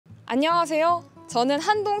안녕하세요. 저는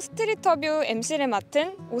한동 스트리터뷰 MC를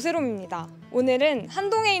맡은 오세롬입니다. 오늘은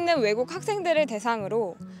한동에 있는 외국 학생들을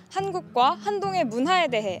대상으로 한국과 한동의 문화에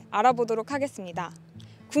대해 알아보도록 하겠습니다.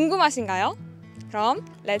 궁금하신가요? 그럼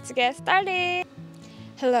let's get started.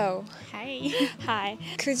 Hello. Hi. Hi.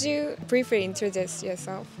 Could you briefly introduce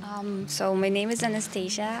yourself? So my name is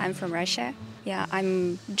Anastasia. I'm from Russia. Yeah,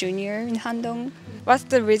 I'm junior in Handong. What's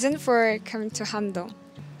the reason for coming to Handong?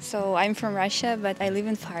 So I'm from Russia, but I live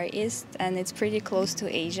in Far East, and it's pretty close to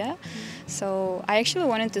Asia. So I actually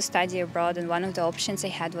wanted to study abroad, and one of the options I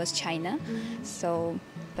had was China.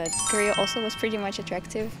 But Korea also was pretty much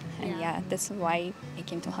attractive, and yeah, that's why I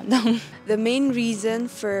came to Handong. The main reason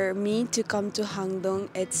for me to come to Handong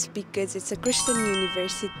it's because it's a Christian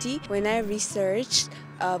university. When I researched,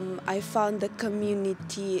 I found the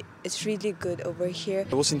community is really good over here.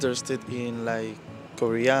 I was interested in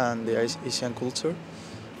Korea and the Asian culture.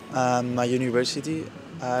 And my university,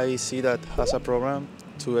 I see that has a program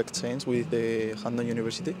to exchange with the Handong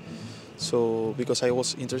University. So because I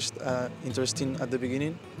was interested at the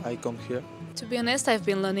beginning, I come here. To be honest, I've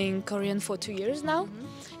been learning Korean for 2 years now,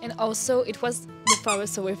 and also it was the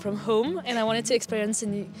farthest away from home, and I wanted to experience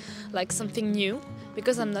something new.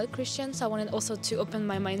 Because I'm not Christian, so I wanted also to open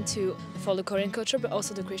my mind to follow Korean culture, but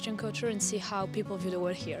also the Christian culture, and see how people view the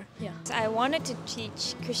world here. Yeah. I wanted to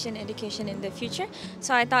teach Christian education in the future,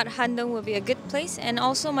 so I thought Handong would be a good place, and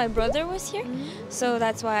also my brother was here, so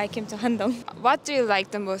that's why I came to Handong. What do you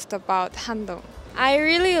like the most about Handong? I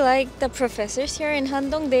really like the professors here in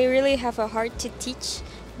Handong. They really have a heart to teach.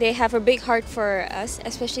 They have a big heart for us,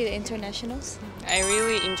 especially the internationals. I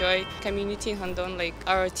really enjoy community in Handong, like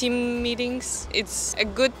our team meetings. It's a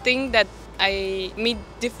good thing that I meet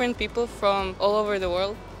different people from all over the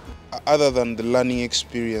world. Other than the learning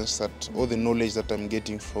experience, that all the knowledge that I'm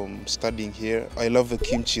getting from studying here, I love the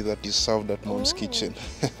kimchi that is served at Mom's kitchen.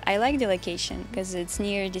 I like the location because it's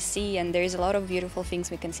near the sea, and there's a lot of beautiful things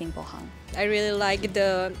we can see in Pohang. I really like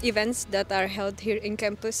the events that are held here in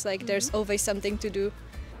campus, there's always something to do.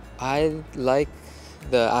 I like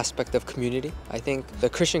the aspect of community. I think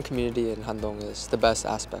the Christian community in Handong is the best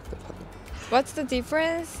aspect of Handong. What's the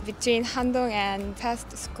difference between Handong and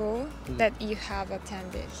past school that you have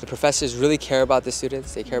attended? The professors really care about the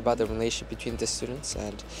students. They care about the relationship between the students,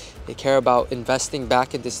 and they care about investing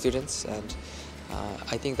back into students. And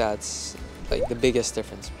I think that's the biggest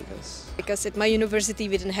difference because at my university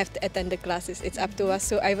we didn't have to attend the classes, it's up to us,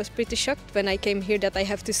 so I was pretty shocked when I came here that I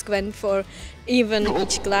have to squint for even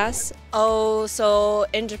each class. Oh, so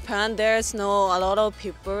in Japan there's a lot of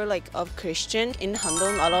people of Christian. In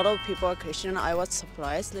Handong a lot of people are Christian. I was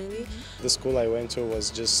surprised really. The school I went to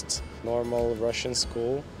was just normal Russian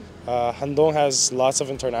school. Handong has lots of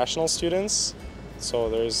international students, so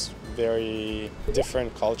there's very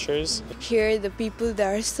different cultures. Here the people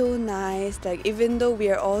there are so nice, even though we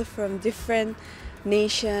are all from different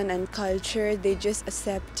nation and culture, they just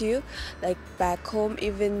accept you. Back home,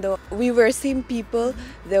 even though we were same people,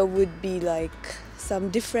 there would be some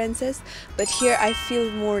differences, but here I feel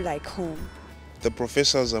more like home. The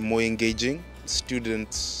professors are more engaging.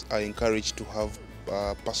 Students are encouraged to have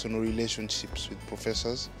personal relationships with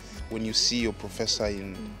professors. When you see your professor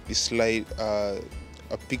in the slide,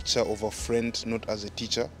 a picture of a friend, not as a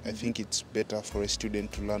teacher, I think it's better for a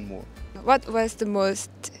student to learn more. What was the most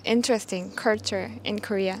interesting culture in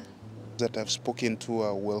Korea? That I've spoken to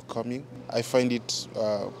are welcoming. I find it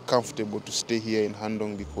comfortable to stay here in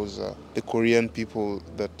Handong because the Korean people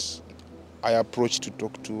that I approach to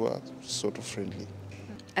talk to are sort of friendly.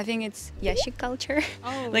 I think it's Yashik culture.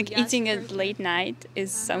 Eating at late night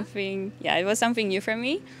is something, it was something new for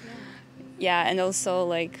me. Yeah, and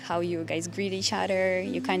also how you guys greet each other.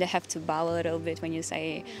 You kind of have to bow a little bit when you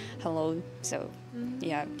say hello. So,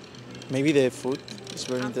 yeah. Maybe the food is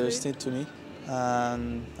very interesting to me,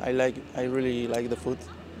 and I really like the food,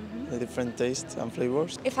 the different tastes and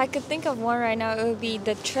flavors. If I could think of one right now, it would be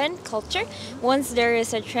the trend culture. Once there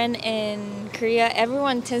is a trend in Korea,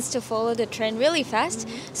 everyone tends to follow the trend really fast.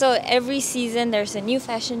 So every season there's a new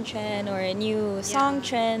fashion trend or a new song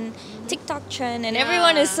trend, TikTok trend, and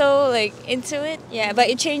everyone is so into it. Yeah, but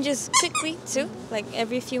it changes quickly too.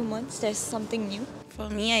 Every few months there's something new. For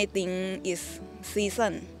me, I think it's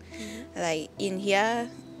season. In here,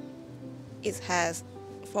 it has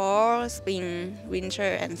fall, spring, winter,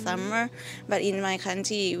 and summer. But in my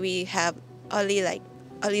country, we have only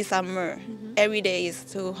summer. Every day is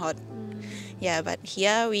too hot. Yeah, but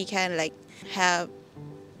here we can have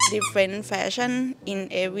different fashion in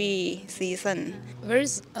every season.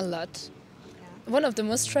 There's a lot. One of the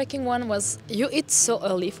most striking one was you eat so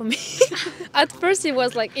early for me. At first it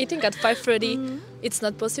was eating at 5:30, it's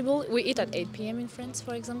not possible. We eat at 8 p.m. in France,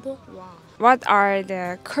 for example. Wow. What are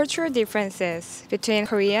the cultural differences between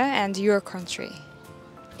Korea and your country?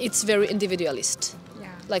 It's very individualist. Yeah.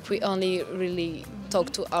 Like we only really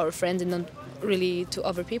talk to our friends and not really to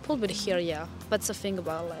other people. But here, yeah, that's the thing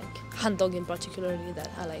about like Handong in particularly that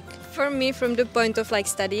I like. For me, from the point of like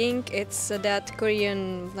studying, it's that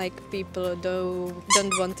Korean like people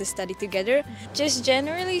don't want to study together. Just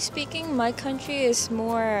generally speaking, my country is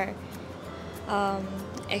more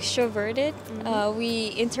extroverted.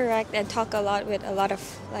 We interact and talk a lot with a lot of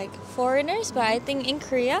like foreigners, but I think in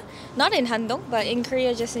Korea, not in Handong, but in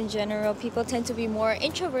Korea just in general, people tend to be more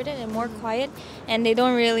introverted and more quiet, and they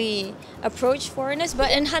don't really approach foreigners.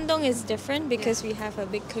 But in Handong it's different because we have a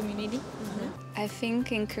big community. I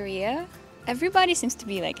think in Korea, everybody seems to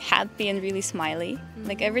be like happy and really smiley.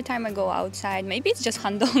 Like every time I go outside, maybe it's just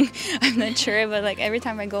Handong, I'm not sure, but like every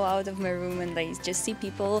time I go out of my room and like just see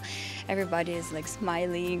people, everybody is like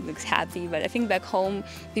smiling, looks happy. But I think back home,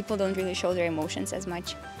 people don't really show their emotions as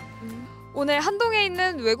much. 오늘 한동에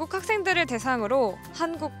있는 외국 학생들을 대상으로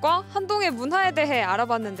한국과 한동의 문화에 대해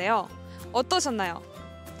알아봤는데요. 어떠셨나요?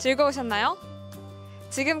 즐거우셨나요?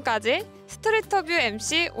 지금까지 스트리터뷰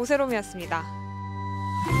MC 오세롬이었습니다.